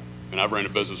 And I've ran a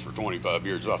business for 25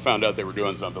 years. If I found out they were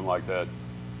doing something like that,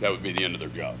 that would be the end of their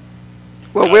job.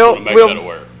 Well, And I just want to make that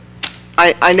aware.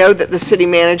 I know that the city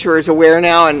manager is aware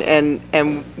now,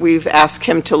 and we've asked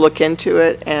him to look into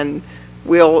it, and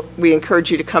we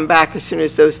encourage you to come back as soon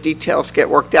as those details get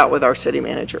worked out with our city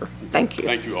manager. Thank you.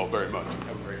 Thank you all very much.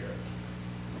 Have a great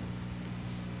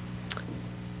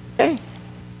day.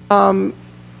 Okay.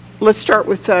 Let's start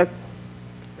with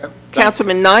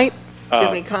Councilman Knight. Do you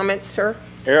have any comments, sir?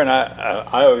 Aaron,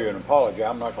 I owe you an apology.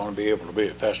 I'm not going to be able to be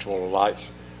at Festival of Lights.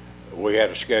 We had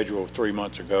a schedule 3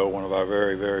 months ago. One of our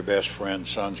very, very best friends'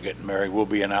 son's getting married. We'll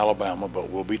be in Alabama, but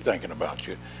we'll be thinking about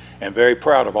you. And very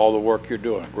proud of all the work you're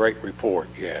doing. Great report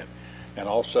you had. And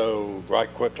also, right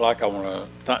quick, I want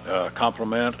to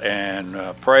compliment and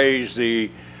praise the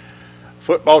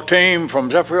football team from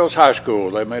Zephyrhills High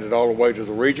School. They made it all the way to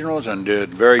the regionals and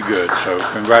did very good. So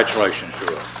congratulations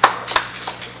to us.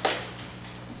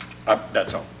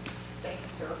 That's all. Thank you,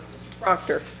 sir. Mr.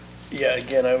 Proctor. Yeah,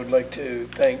 again, I would like to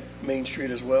thank Main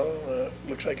Street as well.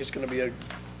 Looks like it's going to be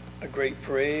a great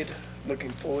parade. Looking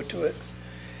forward to it.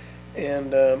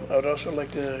 And I would also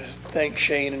like to thank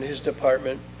Shane and his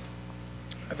department.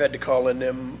 I've had to call in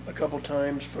them a couple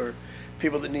times for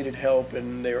people that needed help,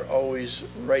 and they're always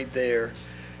right there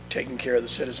taking care of the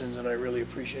citizens, and I really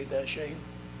appreciate that, Shane.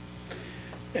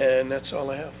 And that's all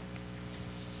I have.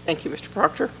 Thank you, Mr.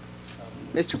 Proctor.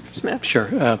 Mr. Smith? Sure.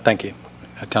 Thank you,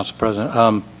 Council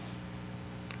President.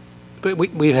 But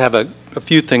we have a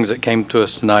few things that came to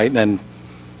us tonight, and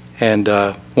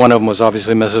one of them was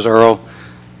obviously Mrs. Earl.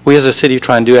 We as a city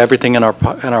try and do everything in our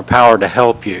power to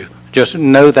help you. Just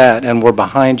know that, and we're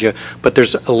behind you, but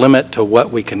there's a limit to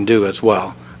what we can do as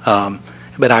well.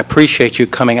 But I appreciate you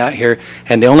coming out here,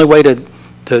 and the only way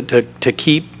to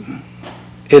keep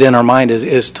it in our mind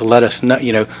is to let us know.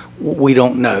 You know, we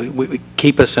don't know. We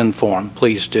keep us informed,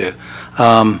 please do.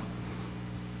 On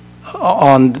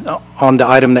the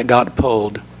item that got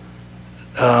pulled,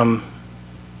 and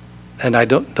I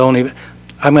don't even.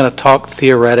 I'm going to talk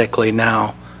theoretically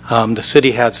now. The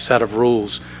city has a set of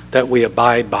rules that we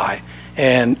abide by,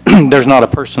 and there's not a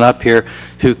person up here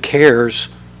who cares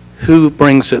who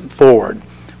brings it forward.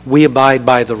 We abide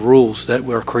by the rules that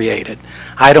were created.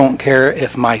 I don't care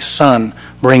if my son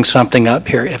brings something up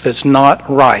here. If it's not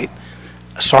right,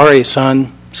 sorry,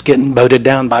 son, it's getting voted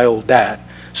down by old dad.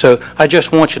 So I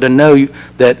just want you to know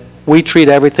that we treat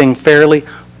everything fairly.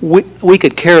 We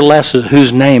could care less of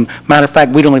whose name. Matter of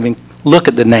fact, we don't even look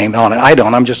at the name on it. I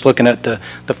don't. I'm just looking at the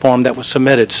form that was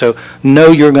submitted. So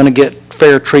know you're going to get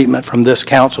fair treatment from this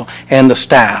council and the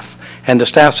staff. And the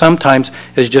staff sometimes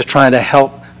is just trying to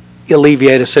help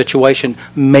alleviate a situation.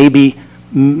 Maybe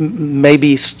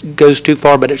goes too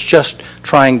far, but it's just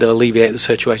trying to alleviate the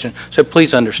situation. So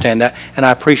please understand that, and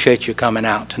I appreciate you coming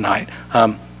out tonight.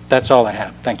 That's all I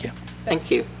have. Thank you.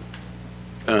 Thank you.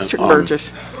 Mr.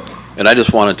 Burgess. And I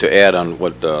just wanted to add on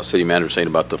what City Manager was saying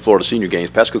about the Florida Senior Games.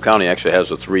 Pasco County actually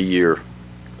has a 3-year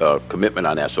commitment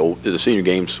on that, so the Senior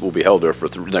Games will be held there for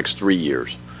the next 3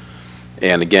 years.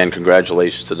 And again,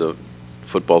 congratulations to the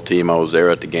football team. I was there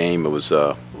at the game. It was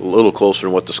a little closer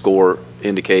than what the score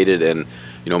indicated, and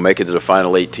making it to the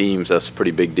final 8 teams, that's a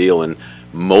pretty big deal. And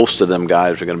most of them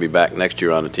guys are going to be back next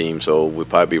year on the team, so we'll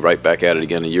probably be right back at it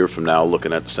again a year from now,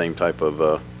 looking at the same type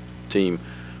of team,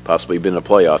 possibly been in the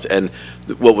playoffs. And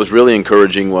what was really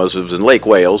encouraging was it was in Lake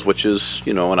Wales, which is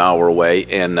an hour away,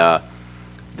 and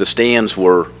the stands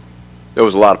there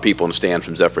was a lot of people in the stand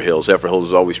from Zephyrhills. Zephyrhills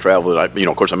has always traveled.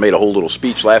 Of course, I made a whole little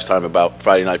speech last time about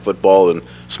Friday night football and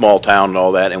small town and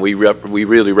all that, and we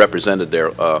really represented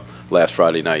there last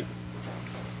Friday night.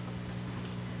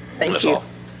 Thank you.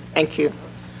 Thank you.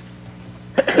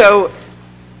 So,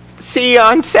 see you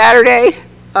on Saturday.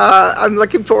 I'm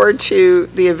looking forward to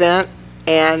the event,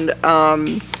 and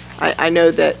I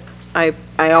know that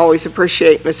I always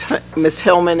appreciate Ms.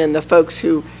 Hillman and the folks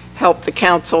who help the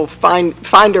council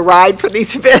find a ride for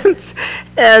these events.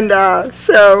 And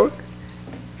so,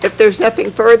 if there's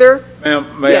nothing further.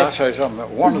 Ma'am, may I say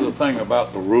something? One of the things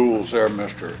about the rules there,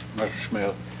 Mr.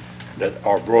 Smith, that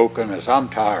are broken is I'm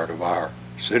tired of our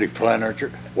city planner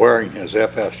wearing his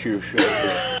FSU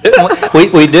shirt.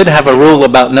 We did have a rule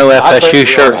about no FSU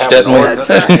shirts, didn't we?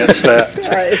 Against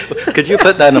that. Could you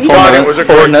put that in the form of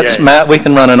an ordinance, Matt? We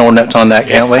can run an ordinance on that,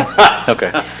 can't we?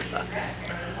 Okay.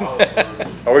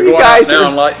 Are we going out now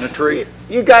and lighting the tree?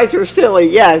 You guys are silly,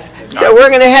 yes. So we're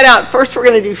going to head out. First, we're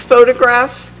going to do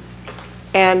photographs,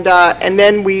 and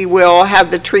then we will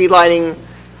have the tree lighting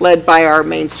led by our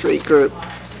Main Street group.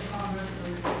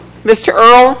 Mr.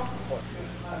 Earl?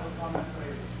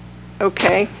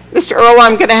 Okay. Mr. Earl,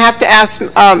 I'm going to have to ask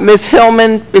Ms.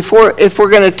 Hillman, if we're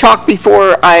going to talk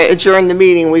before I adjourn the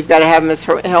meeting, we've got to have Ms.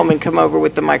 Hillman come over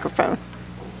with the microphone.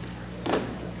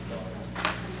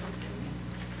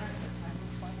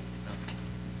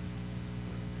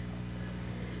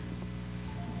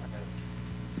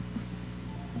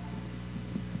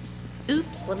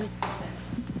 Oops, let me.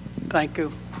 Thank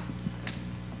you.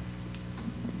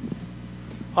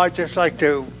 I'd just like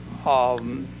to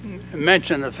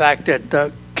mention the fact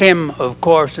that Kim, of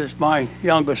course, is my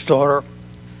youngest daughter.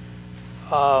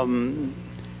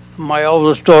 My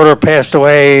oldest daughter passed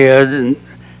away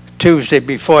Tuesday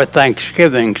before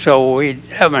Thanksgiving, so we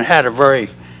haven't had a very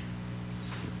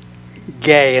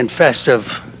gay and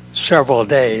festive several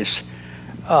days.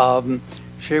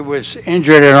 She was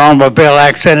injured in an automobile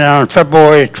accident on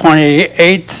February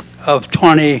 28th of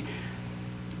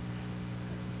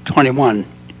 2021.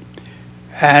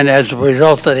 And as a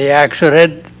result of the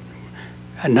accident,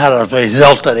 and not as a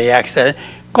result of the accident,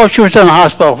 of course, she was in the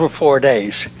hospital for 4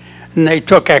 days. And they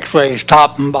took x-rays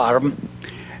top and bottom.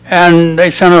 And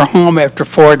they sent her home after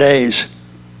 4 days.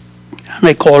 And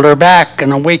they called her back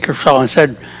in a week or so and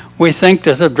said, we think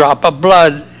there's a drop of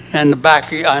blood in the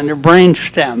back on your brain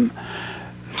stem.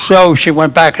 So she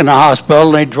went back in the hospital,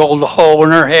 and they drilled a hole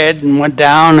in her head and went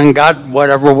down and got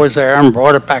whatever was there and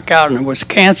brought it back out, and it was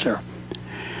cancer.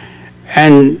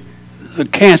 And the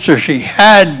cancer she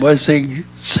had was the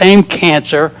same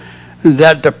cancer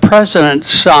that the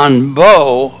president's son,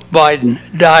 Beau Biden,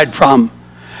 died from.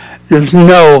 There's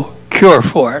no cure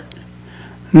for it.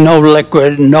 No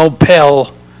liquid, no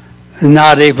pill,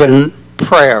 not even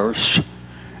prayers.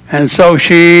 And so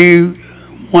she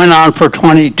went on for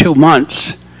 22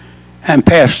 months and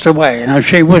passed away. Now,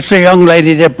 she was the young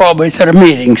lady that brought me to the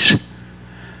meetings.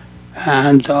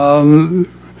 And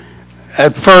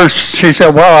at first, she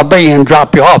said, well, I'll be and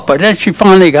drop you off. But then she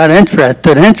finally got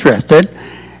interested.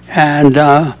 And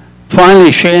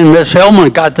finally, she and Miss Hillman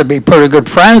got to be pretty good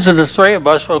friends, and the three of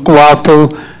us would go out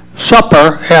to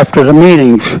supper after the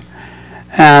meetings.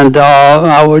 And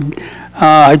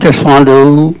I just want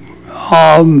to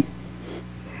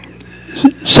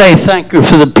say thank you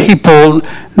for the people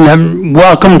that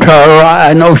welcomed her.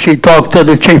 I know she talked to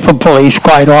the chief of police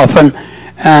quite often,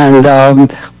 and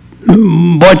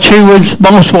but she was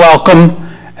most welcome.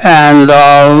 And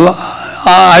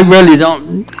I really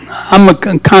don't. I'm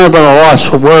kind of at a loss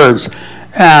for words,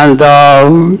 and I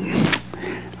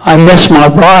miss my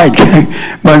bride.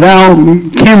 But now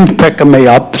Kim's picking me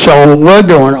up, so we're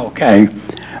doing okay.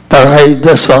 But I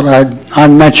just thought I'd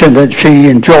mention that she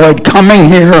enjoyed coming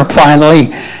here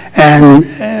finally, and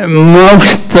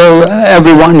most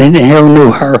everyone in here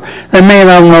knew her. They may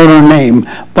not know her name,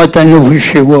 but they knew who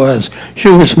she was. She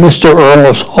was Mr.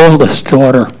 Earl's oldest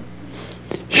daughter.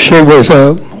 She was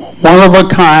a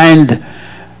one-of-a-kind.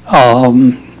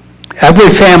 Every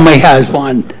family has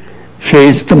one.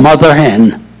 She's the mother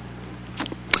hen.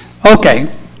 Okay.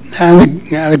 And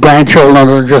the grandchildren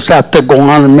will just have to go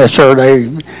on and miss her.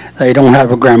 They don't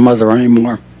have a grandmother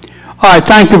anymore. All right,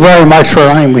 thank you very much for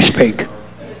letting me speak.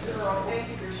 Mr. Earl, thank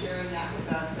you for sharing that with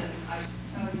us. And I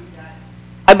tell you that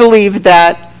I believe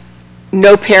that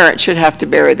no parent should have to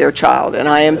bury their child, and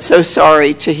I am so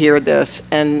sorry to hear this.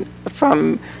 And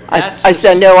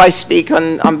I know I speak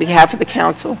on behalf of the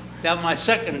council. Now, my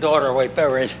second daughter we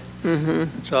buried.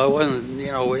 Mm-hmm. So it wasn't,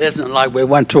 it isn't like we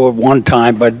went to it one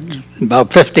time, but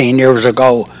about 15 years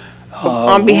ago.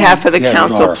 On behalf of the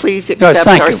council, please accept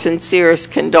our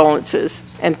sincerest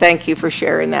condolences, and thank you for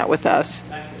sharing that with us.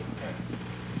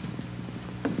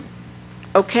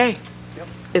 Okay. Yep.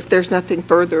 If there's nothing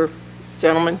further,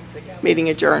 gentlemen, meeting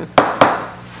adjourned.